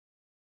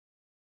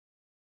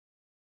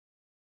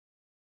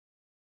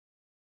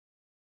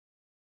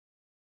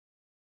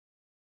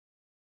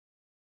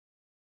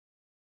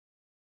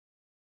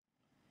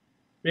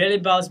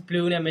Realivox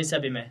Blue နဲ့မိတ်ဆ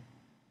က်ပေးမယ်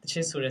တချ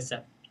င်းဆိုတဲ့ဆ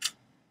က်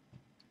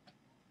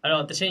အဲ့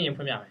တော့တချင်းရင်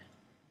ဖွင့်ပြမယ်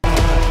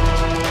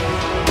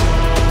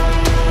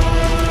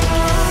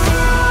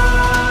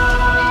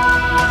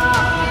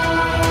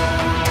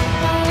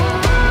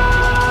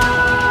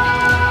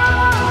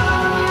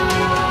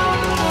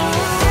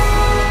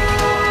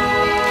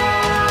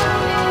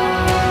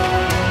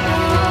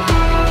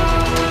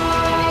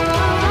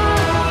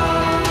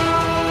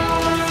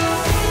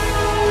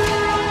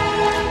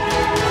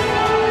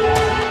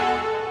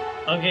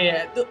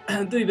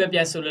သူ့ပဲပြ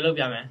န်ဆိုလို့လုပ်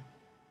ပြမယ်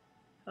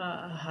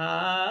ဟာ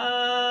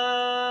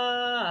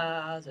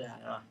ဆိုတာ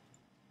နော်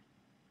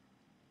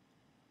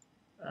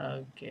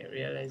Okay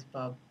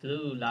Realivox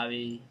Blue လာ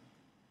ပြီ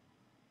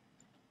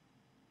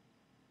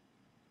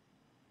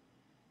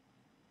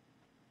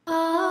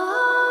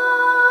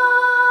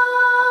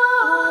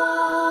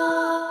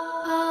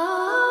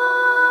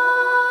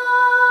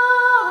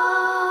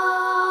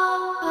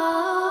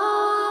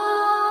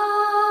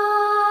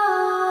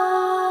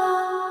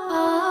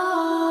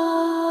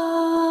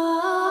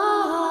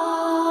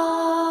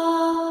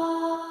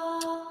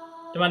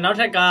ဒီမှာနောက်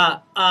ထပ်က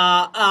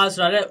အာ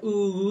ဆိုတာတဲ့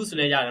ဦးဆို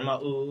လဲရတယ်မှာ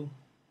ဦး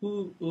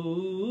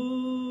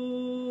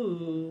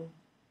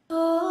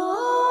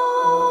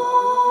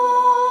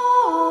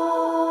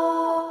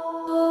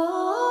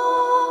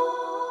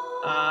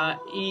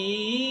အီ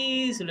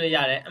ဆိုလို့ရ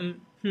တယ်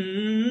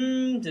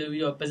ဆို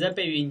ပြီးတော့ပါဇက်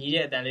ပိတ်ပြီးညီး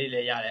တဲ့အတန်လေးလ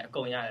ည်းရတယ်အ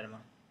ကုန်ရတယ်ဒီ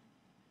မှာ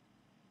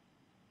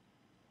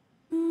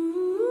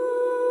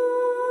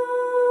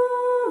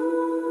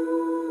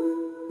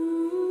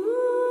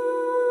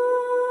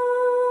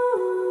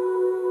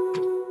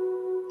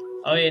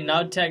Okay,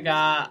 now take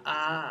ha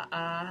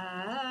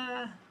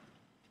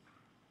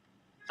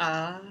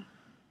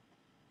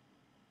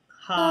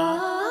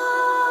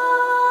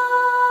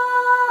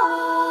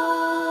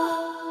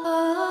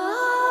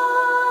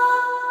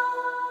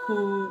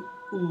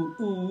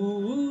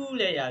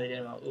လဲရတယ်ဒီ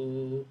မှာ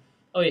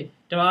Okay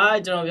ဒီမှာ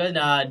ကျွန်တော်ပြောနေ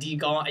တာဒီ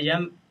ကောင်အရ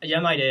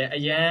န်မိုက်တယ်အ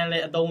ရန်လဲ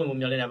အသုံးဝင်ဖို့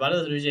မျှော်လင့်တယ်ဘာ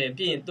လို့ဆိုလို့ရှိရင်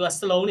ပြီးရင် तू ကစ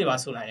လုံးတွေပါ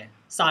ဆိုနိုင်တယ်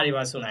စာတွေ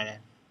ပါဆိုနိုင်တယ်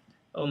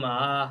ဥ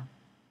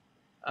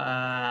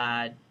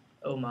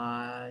မာ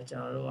ကျွ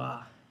န်တော်တို့က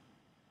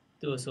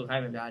သူ့ဆိုခို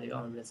င်းမယ်ဗျာဒီကော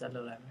င် reset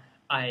လုပ်လိုက်မယ်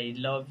I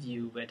love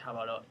you ပဲထား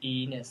ပါတော့ e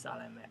နဲ့စ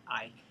လိုက်မယ်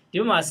I ဒီ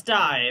မှာ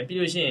start ရယ်ပြီး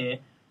လို့ရှိရင်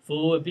vo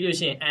ပြီးလို့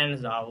ရှိရင် and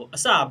ဆိုတာကိုအ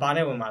စဘာ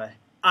နဲ့ဝင်ပါလဲ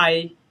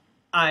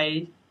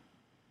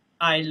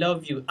I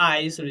love you I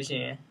ဆိုလို့ရှိ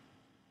ရင်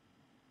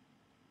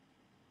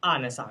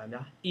နဲ့စမယ်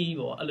ဗျာ e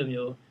ပေါ့အဲ့လို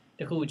မျိုး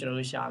တခုကျွန်တော်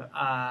တို့ရှာမယ်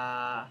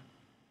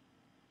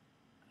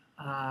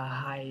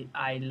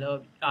I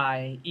love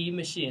e မ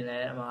ရှိရင်လ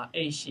ည်းအမှာ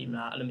h ရှိမ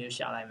လားအဲ့လိုမျိုး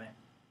ရှာလိုက်မယ်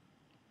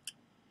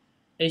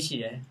h ရှိ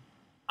တယ်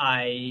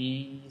I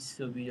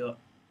ဆိုပြီးတော့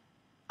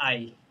I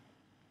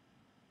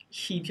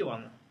ရှိဖြစ်သွား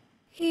မှာ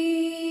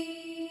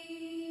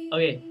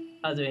Okay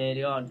အဲ့ဆိုရင်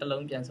ဒီကောင်တစ်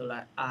လုံးပြန်ဆိုလို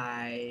က်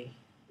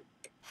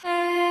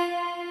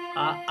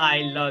I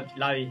love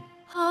you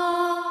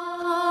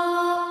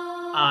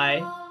I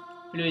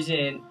ပြီးလို့ရှိ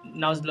ရင်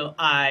နောက်စလုံး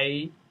I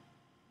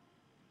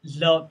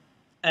love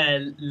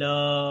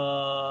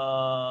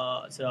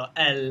so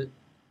L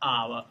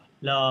R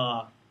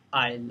love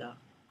I love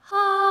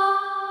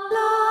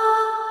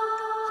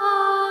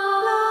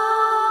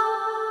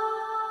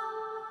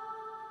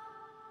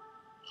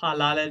ဟာ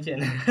လာလည်းဖြစ်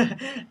နေ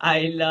I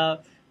love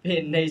ဖြ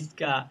စ် next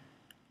က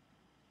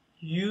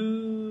you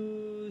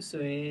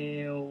ဆိုရ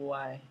င်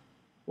y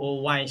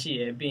y ရှိ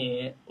ရပြီးရ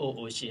င် o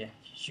ရှိရ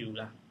you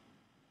လား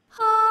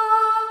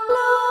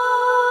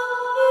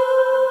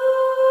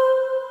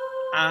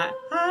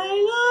I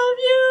love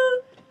you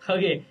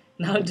Okay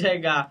နောက်ထပ်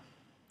က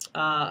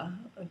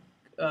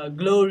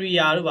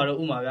Gloria တို့ဘာလို့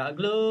ဥမှာဗျာ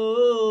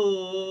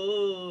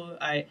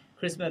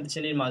Christmas တချ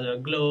င်းလေးမှာဆို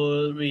တော့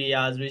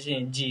Gloria ဆိုလို့ရှိရ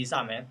င် G စ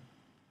မယ်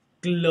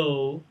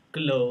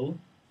Glow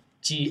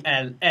G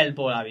L L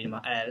ပေါ်လာပြီဒီ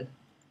မှာ L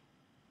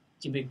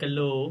ကြည့်ပြီး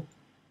Glow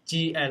G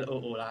L O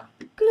O လား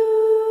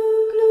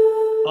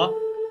ဟော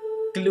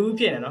glue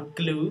ဖြစ်နေနော်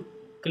glue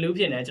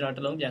ဖြစ်နေကျွန်တော်တ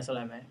စ်လုံးပြန်ဆက်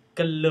လိုက်မယ်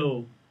glow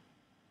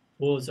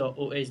ဟိုဆို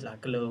OH လား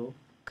glow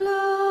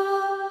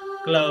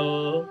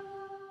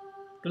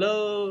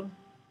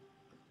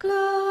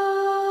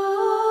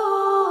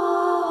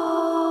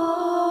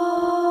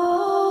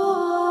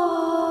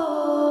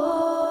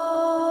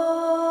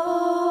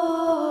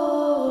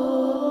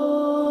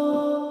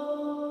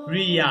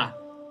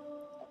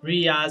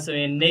Ria ဆို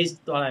ရင် next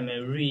သွားလိုက်မ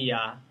ယ်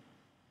Ria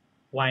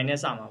y နဲ့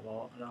စမှာ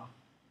ပေါ့နော်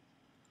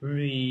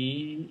re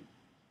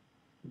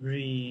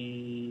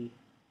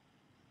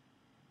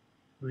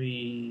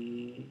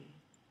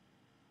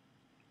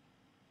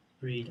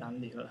လားမ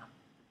သိဘူးလား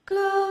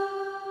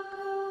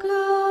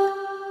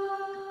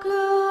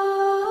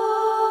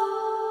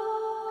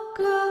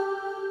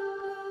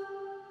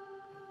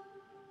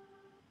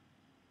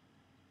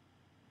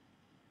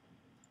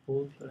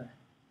ဘိုးပြောလိုက်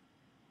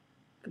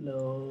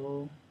glow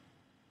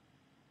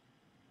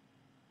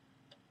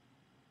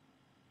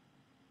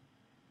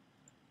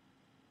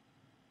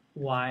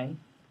y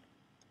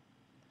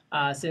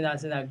စဉ်း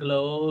စား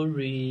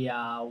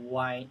Gloria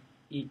y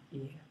e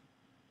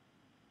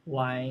y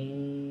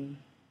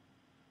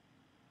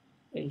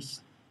H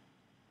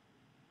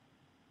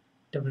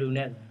W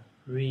net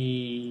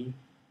re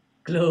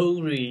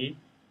glory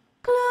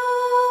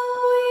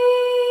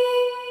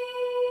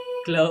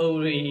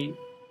glory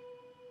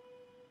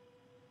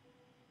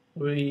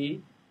re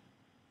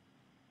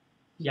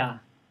ya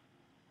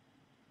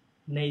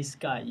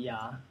Naiska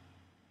ya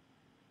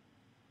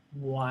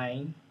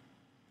wine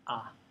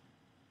ah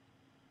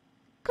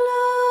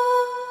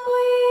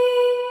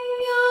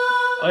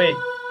okay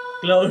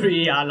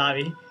glory à la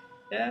bi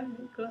yeah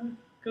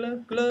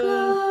glow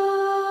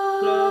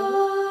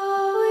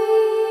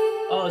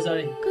oh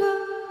sorry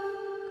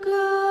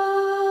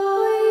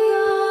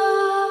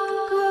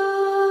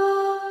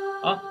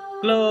oh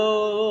glow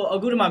အ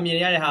ခုဒီမှာမြင်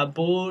ရတဲ့ဟာ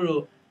bow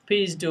တို့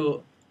face တို့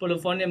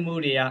polyphonic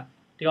mood တွေက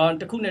ဒီကောင်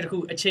တစ်ခုနဲ့တစ်ခု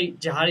အချိတ်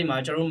ကြားတွေမှာ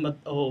ကျွန်တော်တို့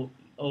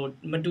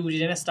မတူ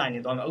တဲ့ style နေ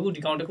သွားမှာအခု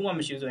ဒီကောင်တစ်ခုမှ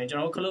မရှိဘူးဆိုရင်ကျွ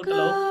န်တော်တို့ခ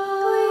လုတ်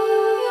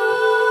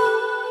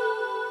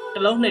တ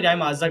စ်လုံးနှစ်တိုင်း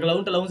မှာစက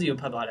လုံးတစ်လုံးစီကို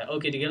ဖတ်သွားတယ်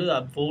okay တကယ်လို့သာ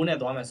bow နဲ့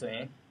သွားမယ်ဆိုရ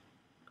င်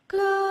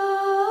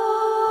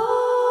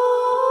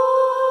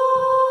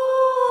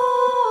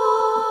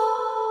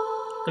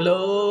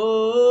glow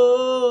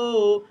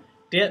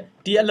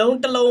ဒီအလုံး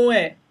တစ်လုံး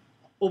ရဲ့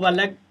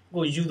overlap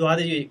ကိုယူသွား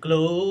တဲ့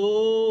glow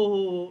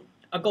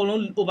အကုန်လုံး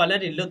overlap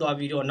တွေလွတ်သွား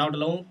ပြီးတော့နောက်တ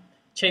စ်လုံး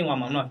ချိန်သွား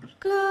မှာမဟုတ်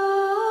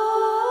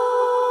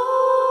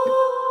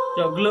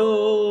glow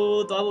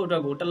သွားဖို့အတွ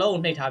က်ကိုတစ်လုံး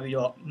နှိပ်ထားပြီး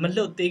တော့မ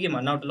လွတ်သေးခင်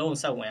မှာနောက်တစ်လုံးကို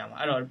ဆက်ဝင်ရမှာ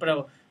အဲ့တော့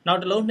နောက်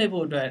တစ်လုံးနှိပ်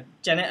ဖို့အတွက်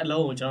ကျန်တဲ့အ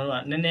လုံးကိုကျွန်တော်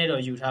တို့ကနည်းနည်း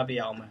တော့ယူထားပေး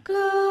အောင်မယ်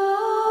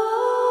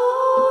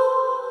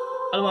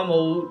အဲ့လိုမှမဟု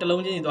တ်တစ်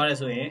လုံးချင်းစီသွားရဲ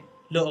ဆိုရင်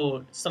လွတ်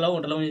စလုံး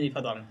ကိုတစ်လုံးချင်းစီဖ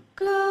တ်သွားမယ်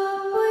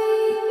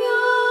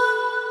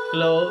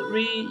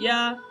Gloria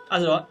အဲ့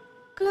ဆိုတော့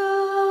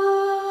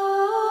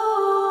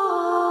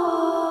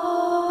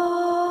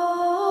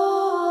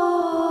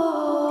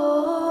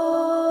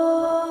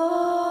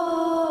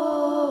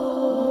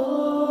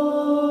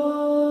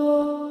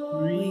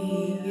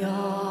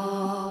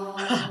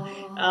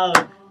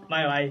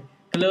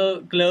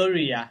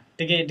Gloria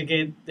တကယ်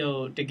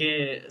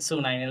ဆို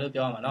နိုင်တယ်လို့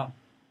ပြောရမှာเนาะ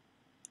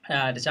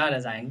တခြားလ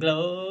ည်းဆိုင်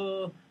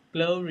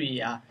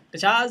Gloria တ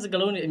ခြားစ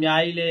ကားလုံးတွေအ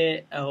များကြီးလဲ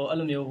အဲ့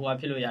လိုမျိုးဟိုဟာ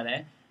ဖြစ်လို့ရတ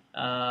ယ်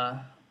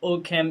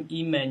Ocam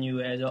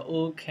Emmanuel ဆိုတော့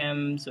Ocam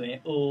ဆိုရင်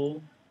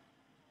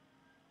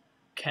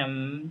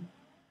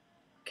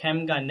Cam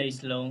က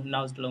next လုံး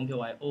နောက်လုံးဖြစ်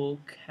သွားပြီ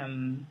Ocam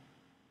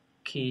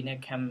K နဲ့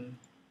Cam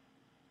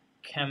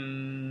Cam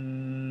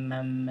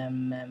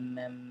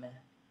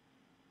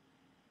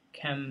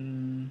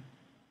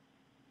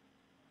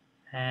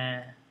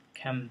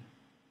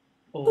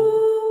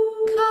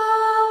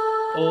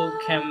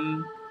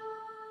Ocam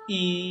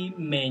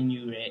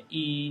Emmanuel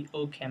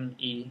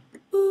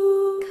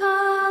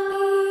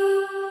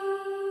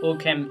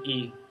Ocam E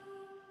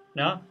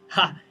နော်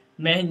ဟာ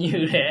menu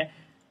တဲ့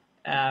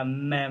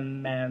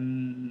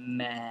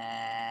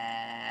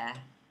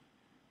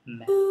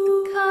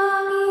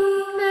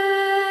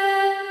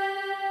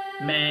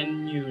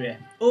menu တဲ့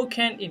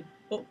Ocam E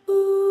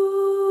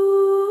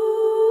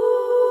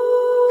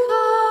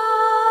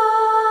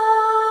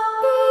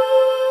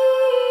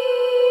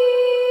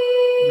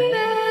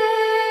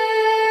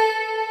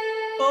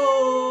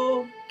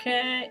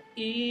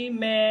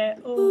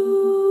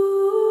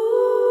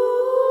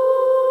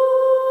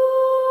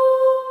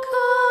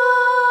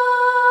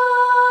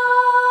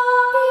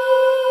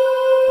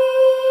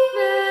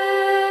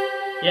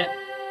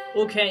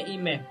Okay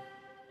email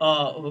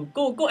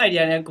ကို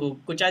idea နဲ့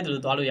ကိုကြိုက်တယ်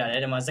လို့သွားလို့ရတ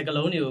ယ်ဒီမှာစကား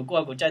လုံးတွေ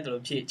ကိုကိုကြိုက်တယ်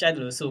လို့ဖြည့်ကြိုက်တ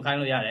ယ်လို့ဆိုခိုင်း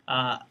လို့ရတယ်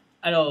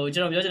အဲ့တော့ကျွ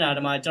န်တော်ပြောချင်တာ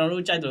ဒီမှာကျွန်တော်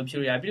တို့ကြိုက်တယ်လို့ဖြည့်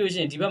လို့ရတယ်ပြီးလို့ရှိ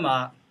ရင်ဒီဘက်မှာ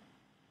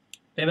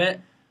ဘယ်ဘက်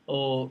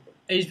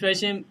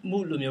expression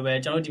mood လိုမျိုးပဲ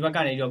ကျွန်တော်တို့ဒီဘက်က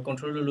နေပြီးတော့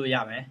control လုပ်လို့ရ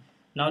မယ်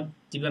နောက်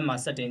ဒီဘက်မှာ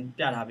setting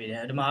ပြထားပေးတ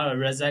ယ်ဒီမှာကတော့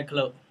reset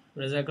close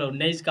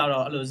next က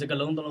တော့အဲ့လိုစကား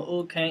လုံးသုံးလို့ o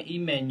can e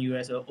menu ရ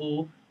ယ်ဆို o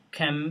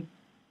can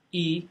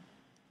e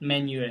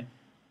menu ရယ်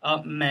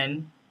man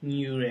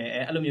new ရယ်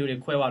အဲ့လိုမျိုးတွေ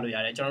ခွဲသွားလို့ရ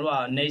တယ်ကျွန်တော်တို့က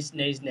next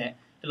နဲ့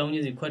တစ်လုံးချ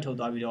င်းစီခွဲထုတ်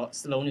သွားပြီးတော့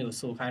စလုံးတွေကို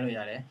ဆိုခိုင်းလို့ရ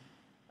တယ်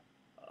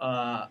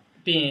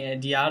ပြီးရင်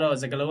ဒီကတော့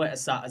စကလုံးရဲ့အ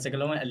စစက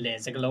လုံးရဲ့အလယ်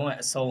စကလုံးရဲ့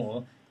အဆုံးကို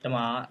ဒီ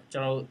မှာကျွ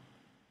န်တော်တို့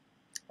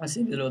အစီ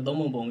အစဉ်လို့သုံး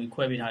ပုံပြီး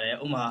ခွဲပေးထားတယ်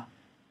ဥပမာ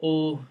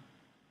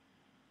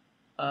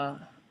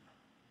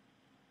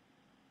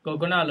ကို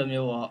ကနာလို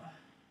မျိုးပေါ့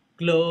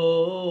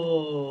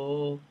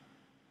glow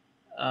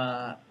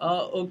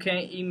okay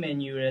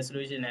menu ရယ်ဆို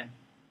လို့ရှိရင်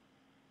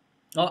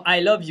I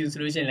love you ဆို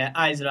လို့ရှိရင်လည်း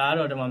I ဆိုတာက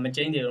တော့ဒီမှာမကျ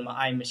င်းတယ်လို့မှာ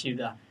I မရှိ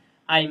ဘူးလား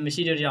I မ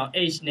ရှိတဲ့ကြောင့်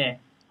H နဲ့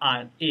R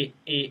A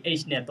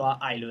H နဲ့သွား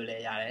I လို့လ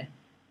ည်းရတယ်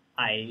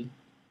I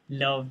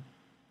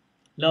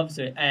love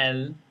ဆိုရင် L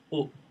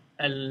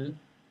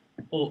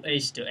O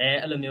H တို့အဲ့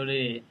လိုမျိုး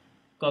လေး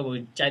ကို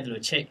ကြိုက်တယ်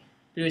လို့ချိတ်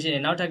ပြီးလို့ရှိရ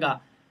င်နောက်ထပ်က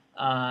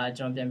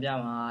ကျွန်တော်ပြန်ပြ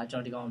မှာကျွ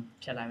န်တော်ဒီကောင်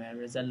ဖြတ်လိုက်မယ်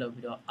reset လုပ်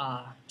ပြီးတော့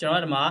ကျွန်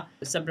တော်ကဒီမှာ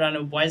soprano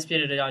voice ဖြစ်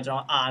တဲ့ကြောင့်ကျွန်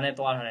တော် R နဲ့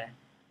သွားထားတယ်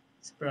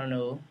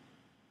soprano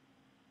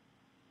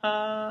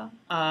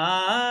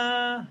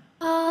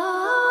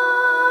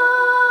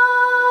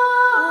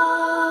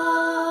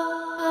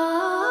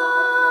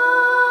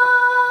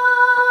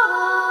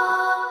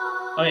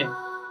Okay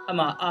အ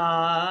မ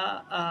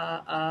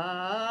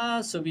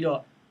ဆိုပြီးတော့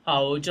ဟာ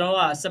ကိုကျွန်တော်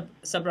က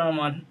soprano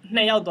မှာ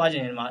2ယောက်သွားခြ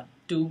င်းဒီမှာ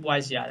ဒ 2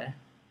 voice ရတယ်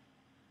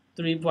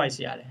3 voice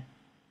ရတယ်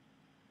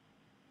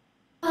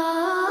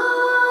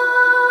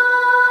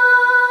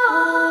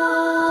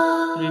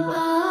3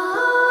 voice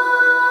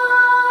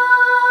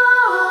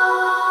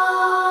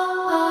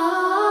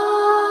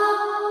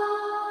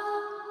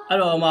အဲ့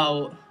တော့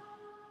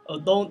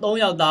ဟို3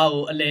ယောက်သား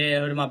ကိုအလဲ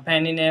ဟိုဒီမှာ pan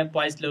နေနဲ့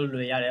voice လုပ်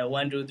လို့ရတယ်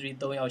1 2 3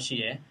 3ယောက်ရှိ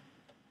တယ်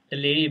ဒ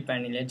လေးတွေ pan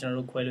နေလဲကျွန်တော်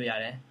တို့ခွဲလို့ရ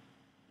တယ်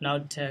နော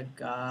က်ထပ်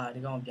ကဒီ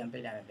ကောင်ပြန်ပိ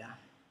တ်လိုက်မယ်ဗျာ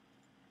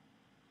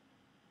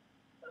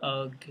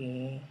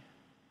okay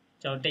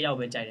ကျွန်တော်တစ်ယောက်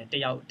ပဲကြိုက်တယ်တ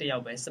စ်ယော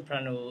က်ပဲ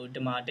soprano ဒီ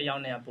မှာတစ်ယော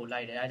က်နဲ့ပို့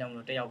လိုက်တယ်အဲဒါကြောင့်မ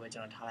လို့တစ်ယောက်ပဲ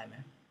ကျွန်တော်ထားလိုက်မ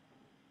ယ်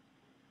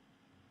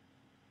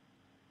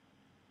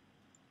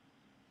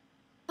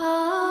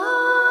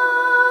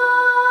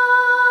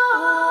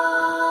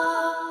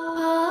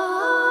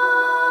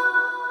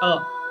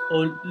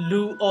ဟို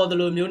လူအော်တ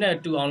လို့မျိုးနဲ့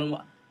တူအောင်လို့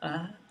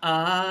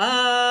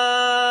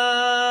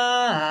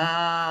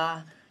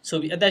ဆို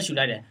ပြီးအသက်ရှူ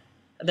လိုက်တယ်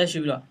အသက်ရှူ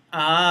ပြီးတော့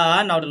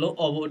နောက်တလို့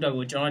အော်ဖို့အတွက်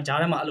ကိုကျွန်တော်ဂျား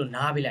ထဲမှာအဲ့လို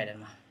နားပေးလိုက်တယ်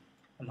ဒီမှာ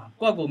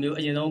ကိုယ့်ကိုမျိုး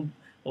အရင်ဆုံး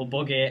ဟို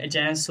ဘော့ကဲအကျ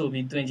န်းဆို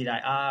ပြီးတွင်ကြည့်လို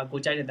က်ကို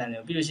ကြိုက်တဲ့တန်တ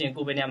ယ်ပြီးလို့ရှိရင်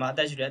ကိုပဲနေရာမှာအသ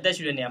က်ရှူ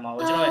တဲ့နေရာမှာ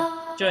ကိုကျွန်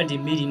တော်ဒီ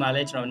မီဒီမှာ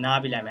လဲကျွန်တော်နား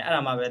ပေးလိုက်မယ်အဲ့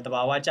ဒါမှပဲတ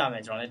ဘာဝကြမ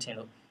ယ်ကျွန်တော်လည်းထင်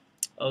လို့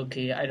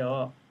okay အဲ့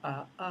တော့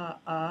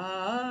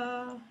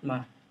ဒီမှာ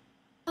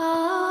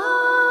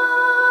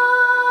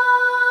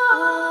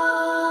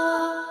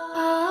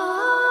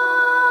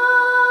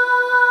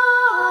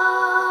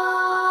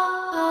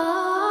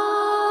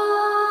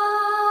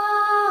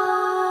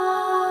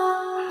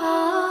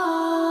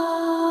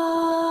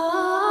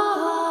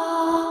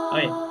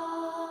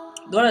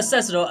သူကဆ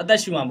က်ဆိုတော့အသက်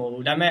ရှူမှာမဟုတ်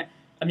ဘူးဒါပေမဲ့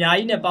အများ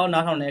ကြီးနဲ့ပေါင်း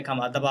နားထောင်တဲ့အခါ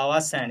မှာတဘာဝ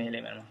ဆန်နေလိ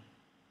မ့်မယ်နော်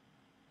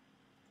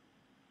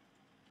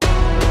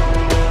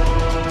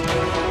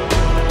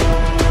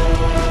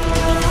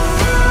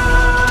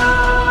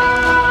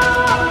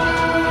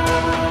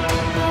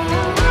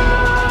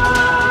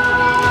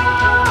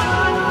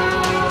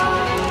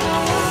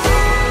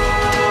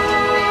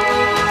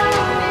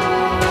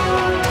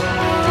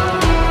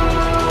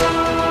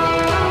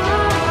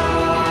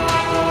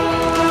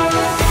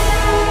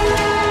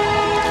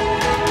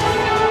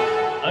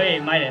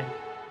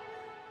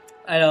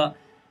အဲ့တော့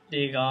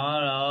ဒီကောင်က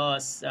တော့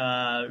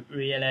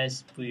Realivox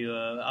Blue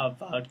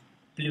about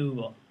blue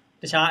ပေါ့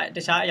တ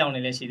ခြားအယောင်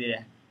တွေလည်းရှိသေးတ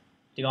ယ်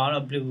ဒီကောင်က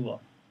တော့ blue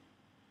ပေါ့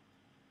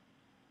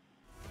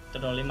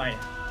တော်တော်လေးမိုက်တ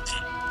ယ်